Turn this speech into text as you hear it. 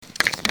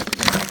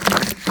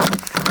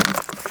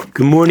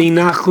Good morning,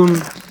 Nachum.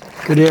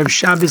 Good Erev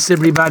Shabbos,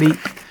 everybody.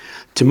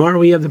 Tomorrow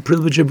we have the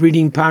privilege of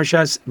reading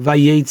Parshas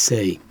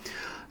Vayetze.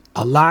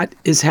 A lot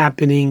is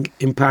happening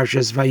in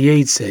Parshas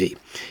Vayetze.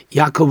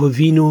 Yaakov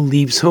Avinu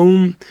leaves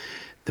home.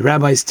 The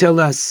rabbis tell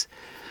us,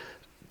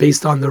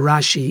 based on the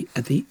Rashi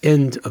at the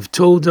end of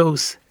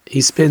Toldos, he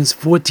spends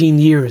 14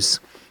 years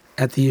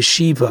at the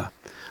yeshiva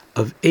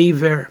of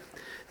Aver,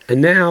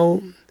 and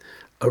now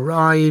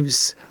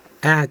arrives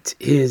at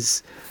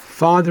his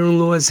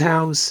father-in-law's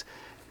house,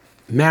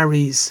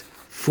 marries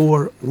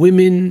 4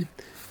 women,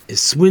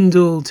 is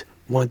swindled,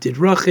 wanted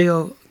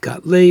Rachel,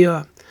 got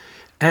Leah,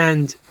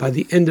 and by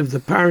the end of the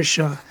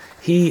parsha,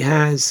 he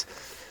has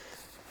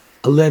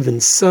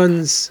 11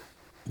 sons,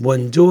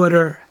 1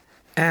 daughter,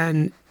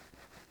 and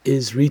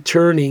is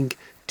returning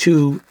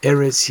to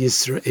Eretz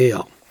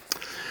Yisrael.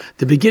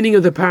 The beginning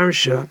of the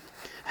parsha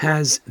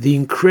has the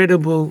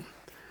incredible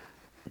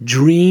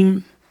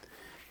dream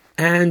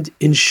and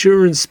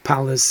insurance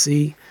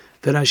policy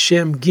that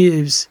Hashem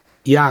gives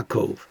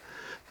Yaakov.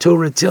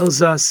 Torah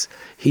tells us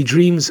he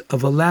dreams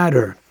of a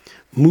ladder,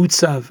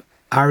 Mutzav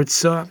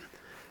Arza,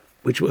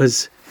 which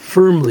was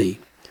firmly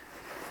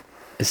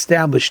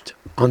established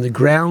on the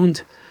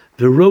ground,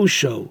 the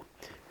Rosho,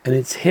 and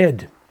its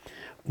head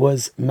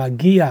was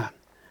Magia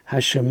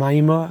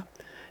Hashemayma,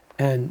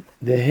 and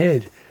the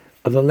head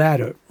of the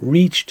ladder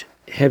reached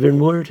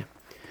heavenward,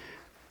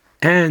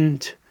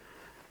 and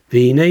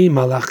V'hinei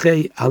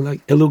Malachei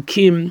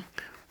Elokim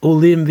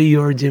Olim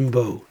V'yordim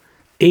Bo.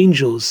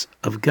 Angels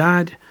of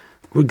God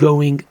were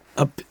going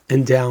up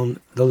and down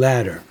the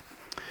ladder.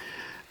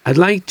 I'd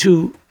like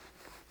to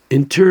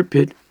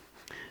interpret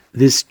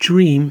this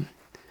dream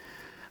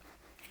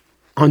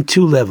on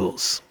 2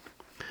 levels.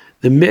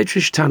 The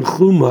Medrash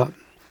Tanchuma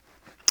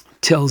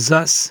tells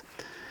us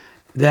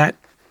that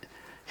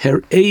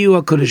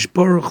Her'eu HaKadosh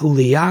Baruch Hu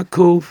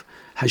LiYaakov,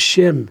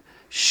 Hashem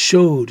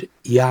showed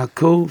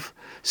Yaakov,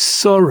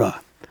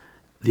 Sora,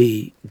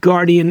 the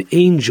guardian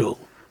angel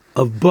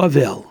of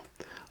Bavel,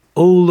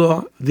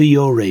 Ola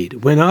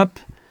V'yored, went up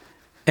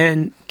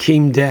and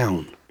came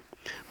down.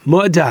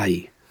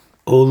 Madai,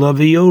 Ola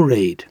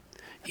V'yored.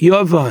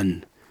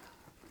 Yavan,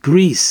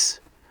 Greece,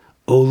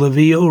 Ola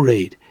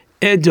V'yored.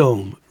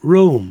 Edom,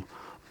 Rome,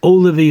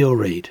 Ola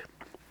V'yored.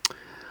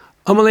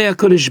 Amalei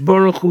HaKadosh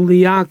Baruch Hu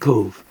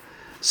LiYaakov.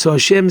 So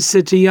Hashem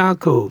said to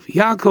Yaakov,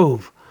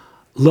 Yaakov,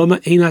 Lama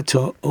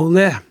Einata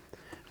Oleh.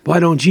 Why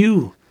don't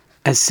you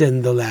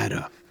ascend the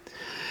ladder?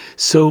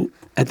 So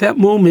at that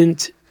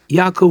moment,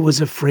 Yaakov was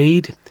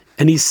afraid,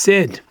 and he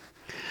said,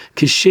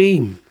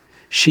 Kishem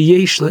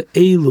sheyesh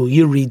le'elu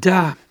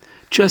yirida,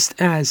 just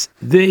as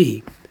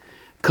they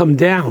come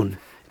down,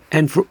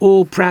 and for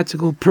all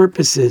practical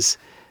purposes,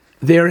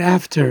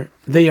 thereafter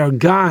they are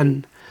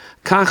gone,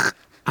 kach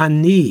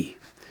ani,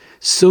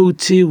 so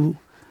too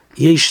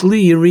yesh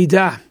li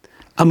yirida.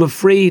 I'm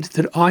afraid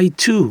that I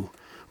too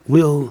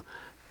will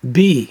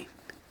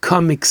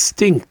become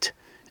extinct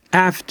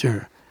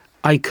after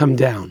I come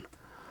down.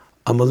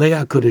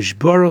 Amalei HaKadosh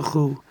Baruch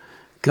Hu,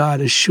 God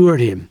assured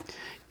him,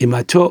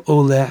 Imato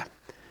oleh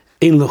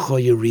ein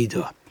lecho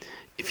yerida.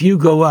 If you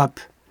go up,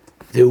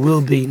 there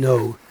will be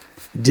no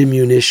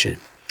diminution.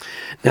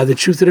 Now the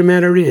truth of the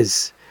matter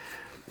is,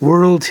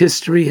 world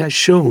history has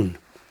shown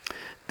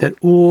that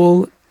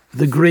all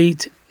the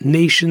great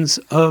nations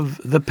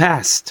of the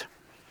past,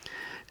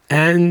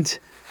 and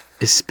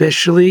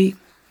especially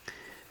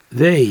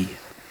they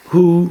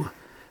who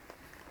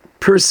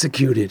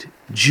persecuted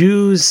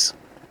Jews,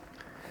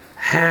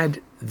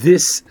 had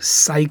this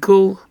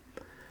cycle.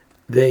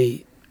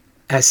 They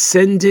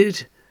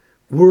ascended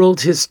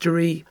world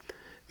history,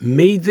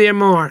 made their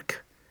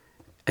mark,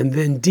 and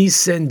then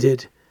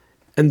descended,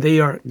 and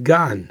they are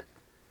gone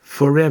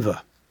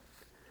forever.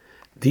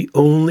 The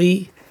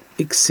only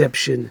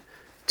exception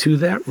to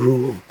that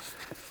rule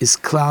is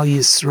Klal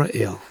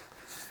Yisrael,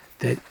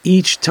 that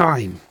each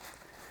time,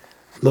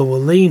 Lo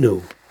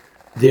Aleinu,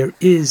 there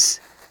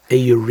is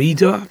a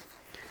Yerida,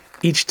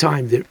 each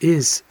time there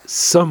is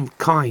some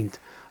kind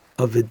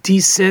of a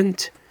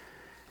descent,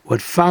 what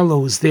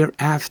follows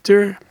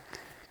thereafter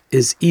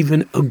is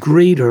even a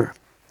greater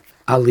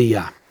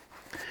aliyah.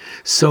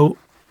 So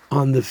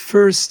on the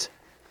first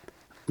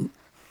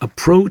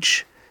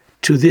approach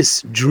to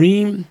this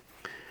dream,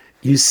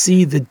 you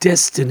see the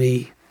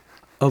destiny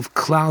of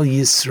Klal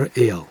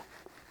Yisrael.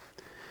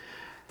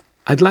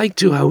 I'd like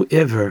to,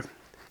 however,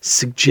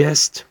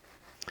 suggest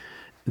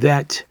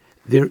that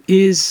there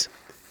is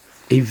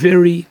a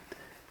very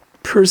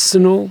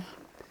personal,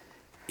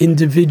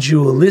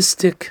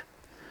 individualistic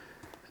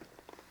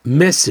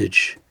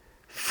message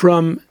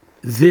from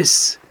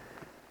this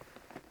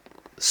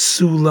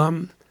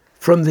sulam,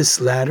 from this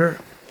ladder,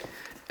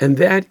 and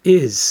that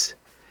is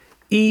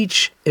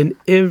each and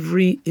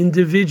every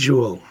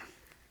individual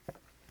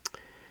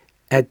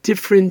at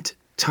different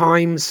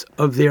times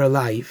of their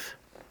life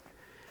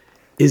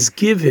is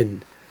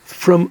given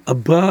from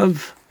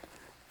above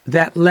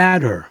that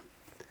ladder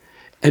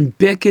and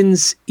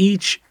beckons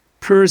each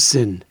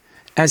person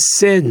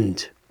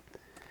ascend.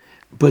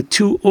 But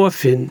too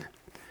often,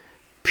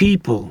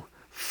 people,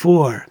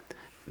 for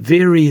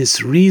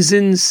various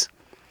reasons,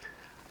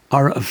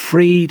 are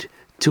afraid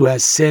to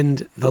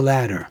ascend the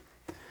ladder.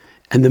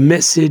 And the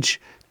message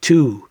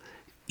to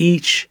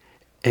each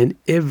and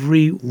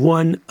every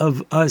one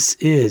of us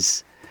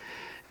is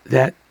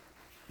that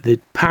the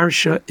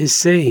Parsha is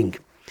saying,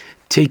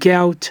 take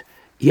out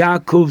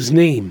Yaakov's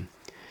name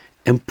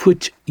and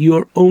put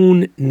your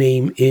own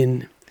name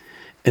in,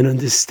 and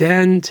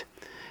understand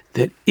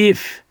that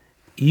if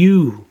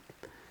you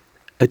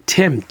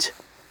attempt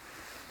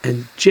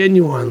and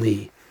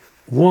genuinely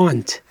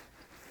want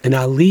an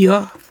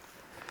aliyah,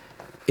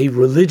 a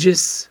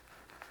religious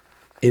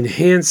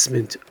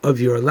enhancement of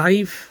your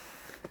life,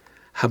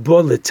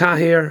 Habo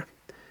L'Taher,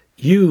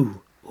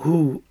 you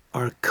who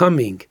are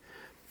coming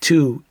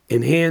to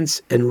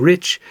enhance,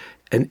 enrich,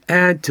 and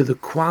add to the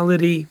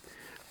quality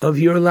of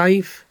your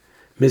life,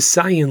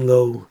 Messiah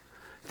Lo,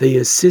 they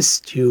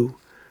assist you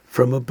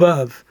from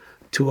above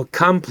to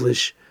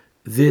accomplish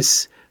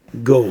this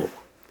goal.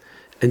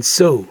 And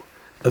so,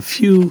 a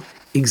few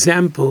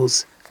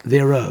examples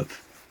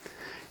thereof.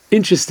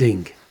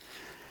 Interesting,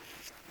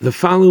 the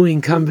following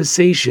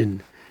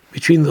conversation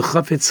between the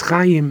Chafetz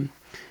Chaim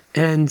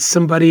and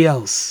somebody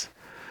else.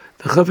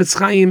 The Chafetz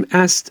Chaim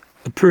asked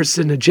a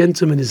person, a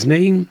gentleman, his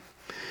name,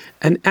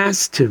 and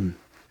asked him,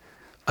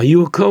 are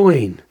you a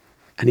Kohen?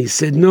 And he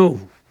said,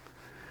 no.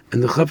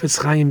 And the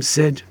Chafetz Chaim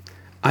said,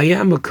 I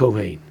am a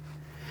Kohen.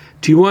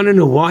 Do you want to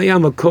know why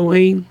I'm a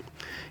Kohen?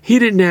 He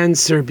didn't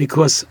answer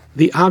because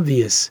the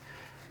obvious,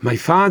 my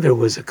father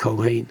was a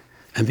Kohen,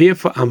 and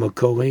therefore I'm a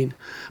Kohen.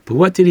 But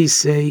what did he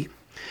say?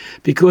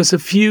 Because a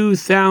few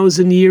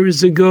thousand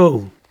years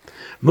ago,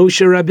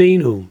 Moshe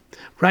Rabbeinu,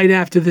 right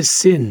after the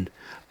sin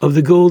of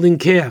the golden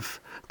calf,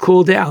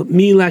 called out,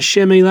 Mi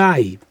Lashem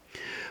Elai,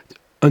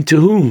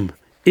 unto whom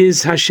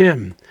is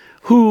Hashem?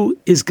 Who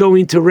is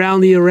going to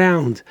rally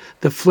around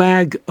the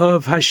flag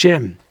of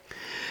Hashem?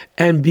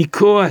 And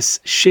because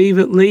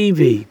Shevet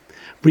Levi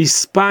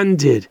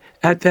responded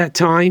at that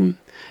time,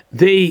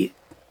 they,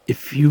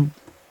 if you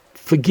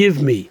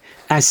forgive me,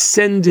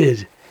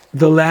 ascended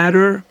the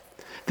ladder,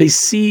 they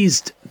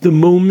seized the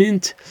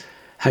moment.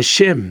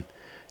 Hashem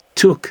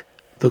took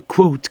the,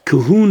 quote,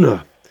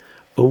 kahuna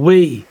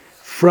away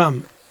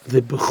from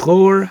the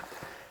Bechor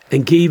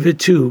and gave it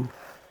to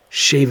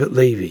Shevet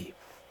Levi.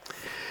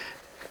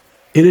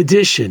 In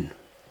addition,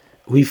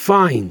 we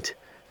find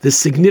the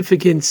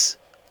significance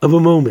of a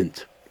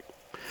moment.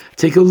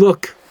 Take a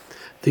look.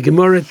 The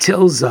Gemara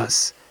tells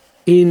us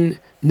in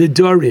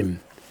Nedarim,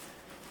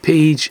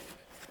 page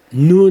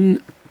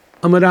Nun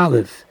Amud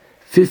Aleph,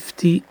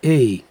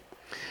 50a,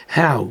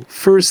 how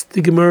first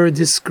the Gemara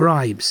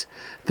describes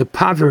the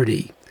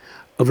poverty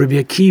of Rabbi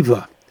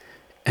Akiva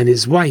and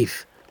his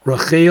wife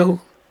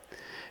Rachel,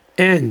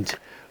 and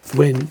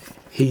when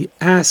he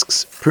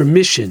asks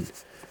permission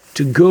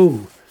to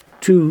go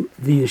to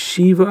the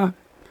yeshiva,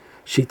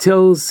 she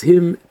tells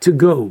him to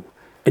go.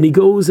 And he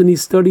goes and he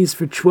studies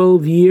for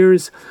 12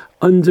 years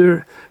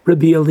under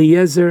Rabbi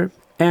Eliezer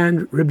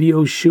and Rabbi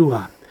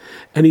Yoshua.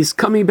 And he's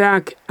coming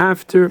back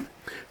after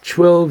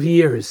 12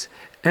 years.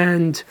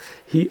 And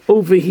he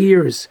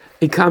overhears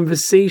a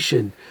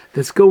conversation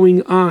that's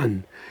going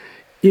on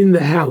in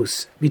the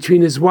house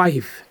between his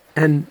wife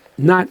and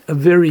not a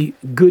very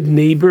good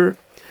neighbor,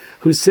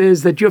 who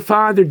says that your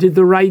father did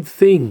the right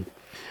thing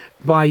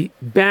by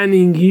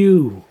banning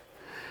you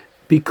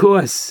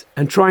because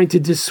and trying to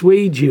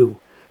dissuade you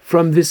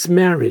from this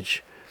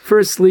marriage.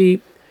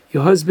 Firstly,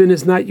 your husband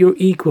is not your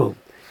equal.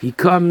 He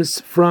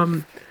comes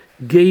from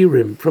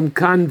Gerim, from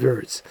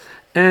converts.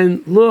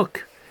 And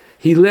look,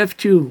 he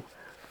left you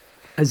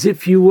as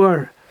if you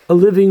were a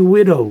living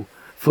widow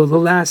for the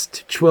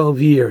last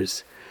 12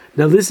 years.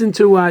 Now listen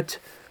to what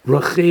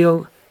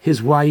Rachel,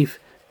 his wife,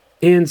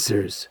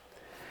 answers.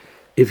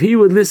 If he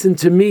would listen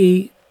to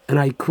me, and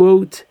I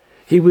quote,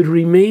 he would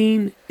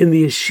remain in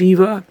the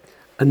yeshiva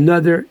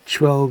another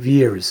 12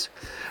 years.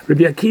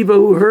 Rabbi Akiva,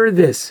 who heard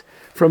this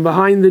from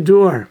behind the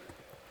door,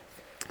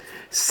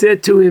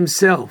 said to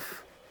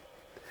himself,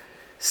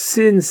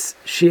 since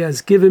she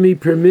has given me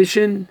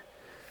permission,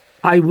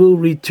 I will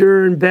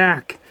return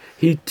back.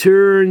 He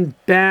turned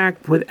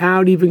back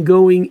without even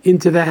going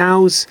into the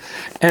house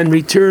and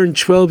returned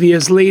 12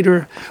 years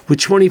later with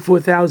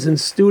 24,000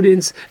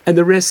 students, and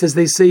the rest, as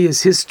they say,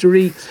 is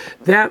history.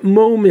 That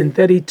moment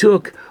that he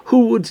took,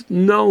 who would have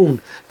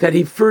known that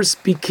he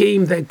first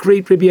became that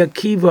great Rabbi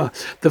Akiva,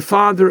 the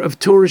father of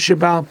Torah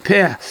Sheba'al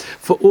Peh,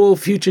 for all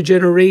future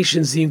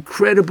generations, the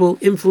incredible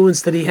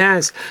influence that he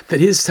has, that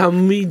his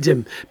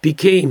Talmidim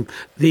became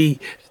the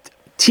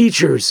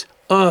teachers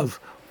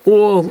of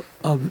all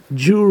of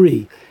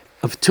Jewry,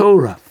 of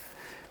Torah.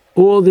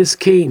 All this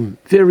came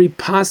very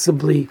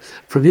possibly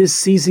from his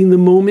seizing the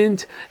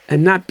moment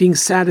and not being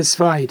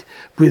satisfied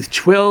with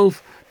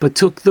 12, but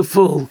took the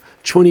full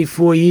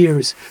 24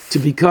 years to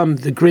become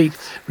the great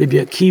Rabbi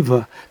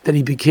Akiva that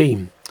he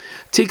became.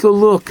 Take a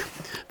look.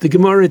 The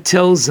Gemara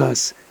tells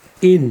us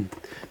in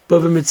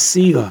Bava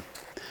Metzia,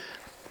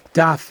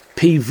 Daf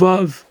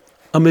Peivav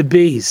Amud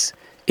Beis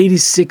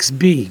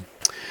 86b.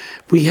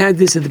 We had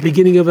this at the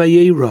beginning of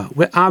Vayera,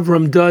 where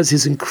Avram does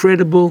his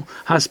incredible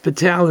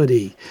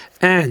hospitality.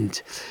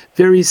 And,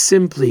 very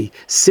simply,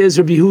 says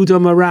Rabbi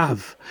Yehuda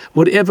Marav,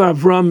 whatever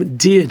Avram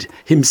did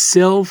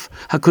himself,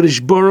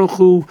 HaKadosh Baruch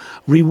Hu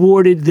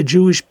rewarded the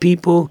Jewish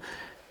people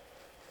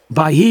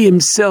by he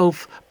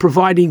himself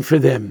providing for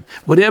them.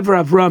 Whatever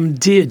Avram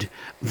did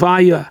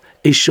via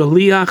a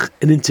shaliach,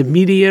 an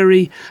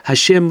intermediary,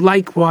 Hashem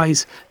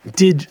likewise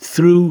did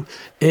through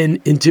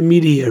an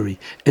intermediary.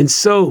 And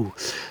so,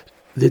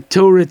 the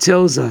Torah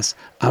tells us,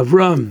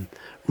 Avram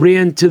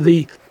ran to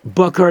the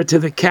bakar, to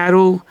the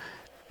cattle.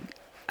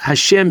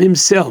 Hashem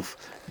himself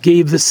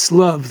gave the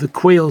slav, the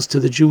quails, to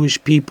the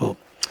Jewish people.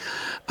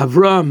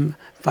 Avram,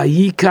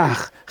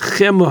 vayikach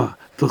chema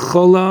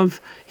v'cholav,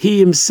 he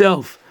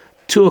himself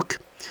took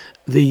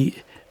the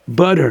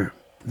butter,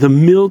 the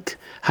milk.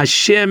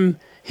 Hashem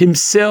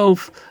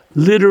himself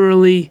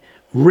literally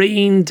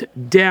rained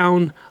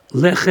down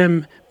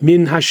lechem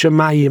min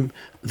hashamayim,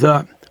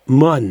 the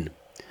mun.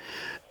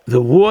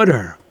 The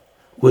water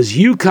was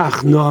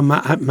yukach no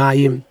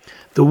mayim.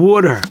 The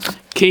water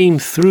came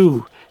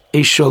through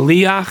a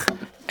shaliach,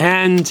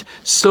 and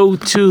so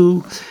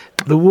too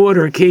the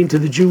water came to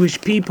the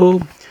Jewish people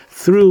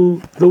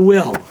through the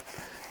well.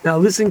 Now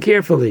listen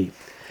carefully,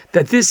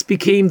 that this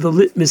became the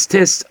litmus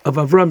test of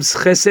Avram's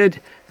chesed.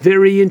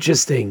 Very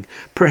interesting,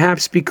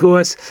 perhaps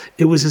because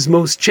it was his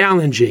most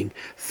challenging,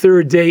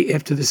 third day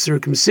after the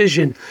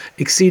circumcision,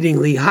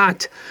 exceedingly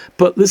hot.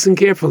 But listen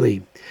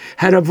carefully,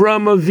 had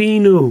Avram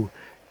Avinu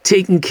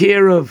taken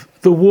care of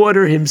the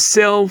water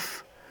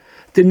himself,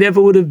 there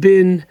never would have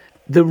been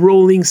the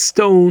rolling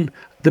stone,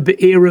 the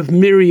Be'er of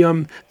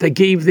Miriam, that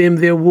gave them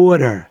their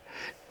water.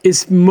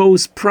 It's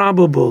most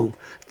probable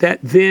that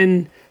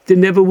then there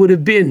never would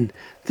have been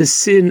the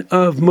sin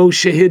of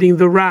Moshe hitting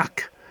the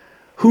rock.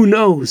 Who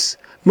knows?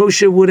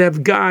 Moshe would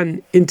have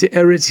gone into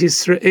Eretz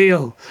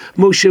Yisrael.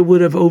 Moshe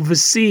would have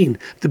overseen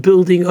the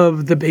building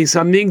of the Beis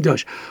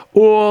HaMikdash.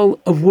 All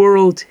of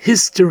world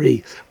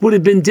history would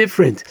have been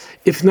different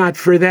if not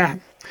for that.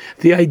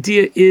 The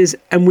idea is,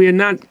 and we're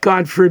not,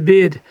 God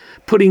forbid,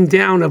 putting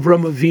down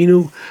Avram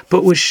Avinu,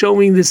 but we're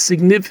showing the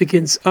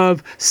significance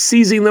of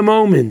seizing the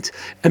moment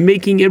and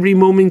making every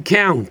moment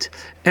count.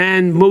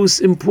 And most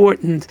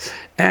important,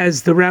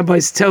 as the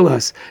rabbis tell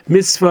us,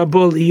 mitzvah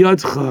bo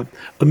liyadcha,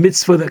 a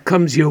mitzvah that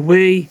comes your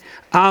way,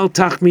 al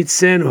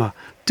tachmitzena,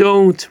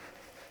 don't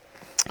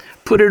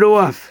put it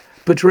off,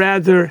 but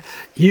rather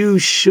you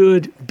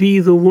should be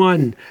the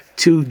one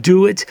to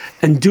do it,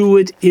 and do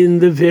it in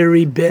the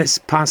very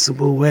best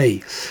possible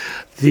way.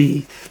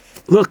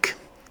 Look,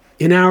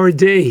 in our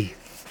day,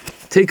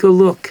 take a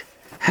look.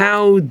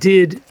 How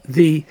did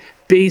the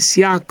Beis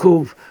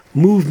Yaakov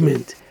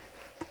movement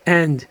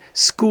and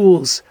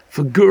schools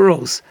for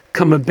girls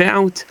come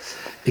about?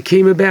 It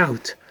came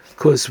about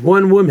because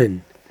one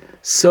woman,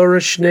 Sarah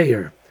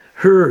Schneier,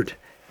 heard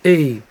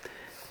a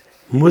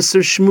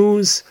Musar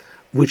Shmuz,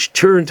 which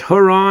turned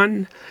her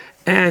on,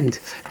 and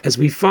as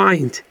we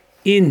find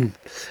in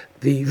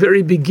the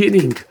very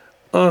beginning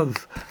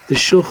of the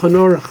Shulchan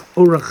Aruch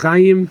Orach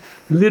Chaim,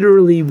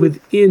 literally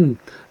within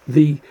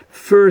the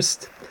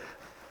first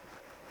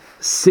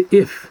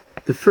seif,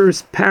 the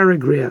first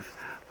paragraph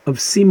of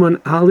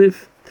Siman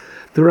Aleph,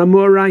 the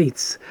Ramah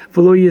writes,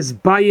 "V'lo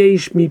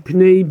yizbayesh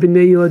mipnei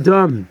b'nei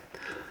Adam."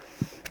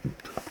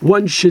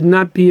 One should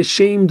not be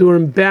ashamed or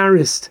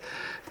embarrassed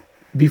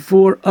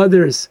before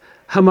others,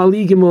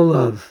 hamaligim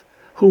olav,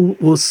 who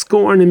will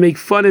scorn and make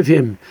fun of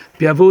him.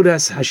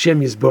 Bi'avodas Hashem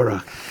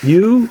Yisborach.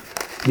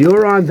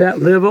 You're on that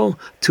level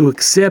to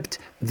accept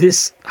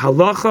this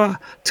halacha,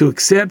 to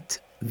accept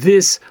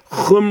this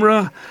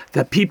chumrah,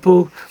 that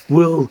people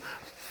will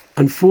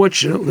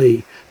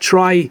unfortunately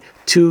try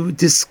to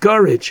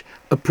discourage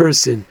a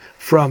person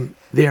from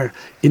their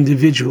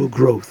individual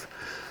growth.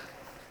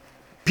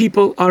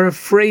 People are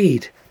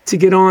afraid to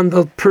get on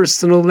the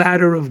personal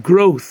ladder of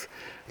growth.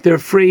 They're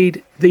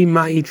afraid they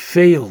might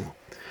fail.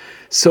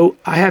 So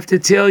I have to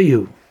tell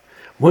you,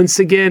 once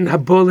again,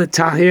 Habola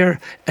Taher,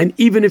 and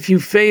even if you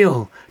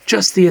fail,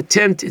 just the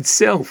attempt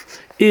itself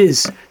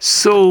is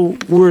so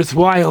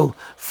worthwhile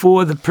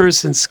for the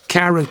person's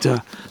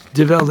character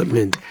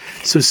development.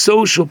 So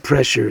social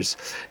pressures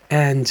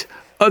and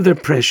other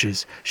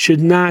pressures should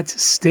not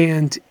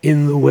stand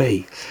in the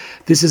way.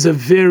 This is a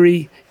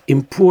very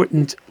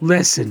important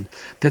lesson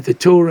that the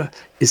Torah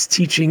is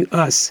teaching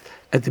us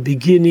at the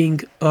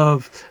beginning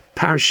of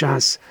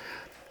Parshas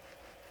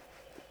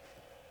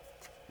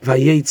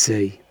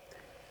Vayetze.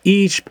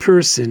 Each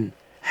person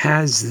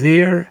has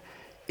their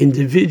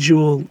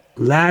individual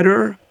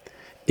ladder,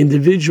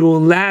 individual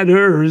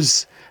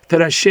ladders that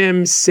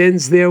Hashem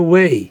sends their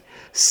way.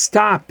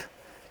 Stop,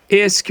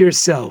 ask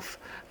yourself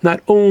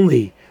not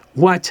only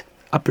what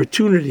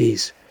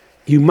opportunities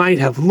you might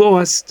have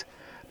lost,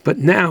 but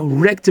now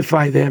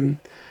rectify them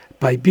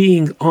by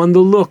being on the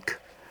look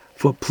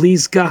for,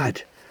 please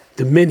God,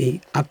 the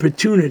many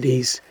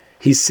opportunities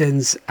He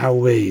sends our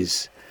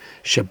ways.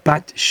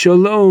 Shabbat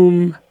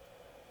Shalom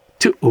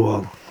to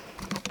all.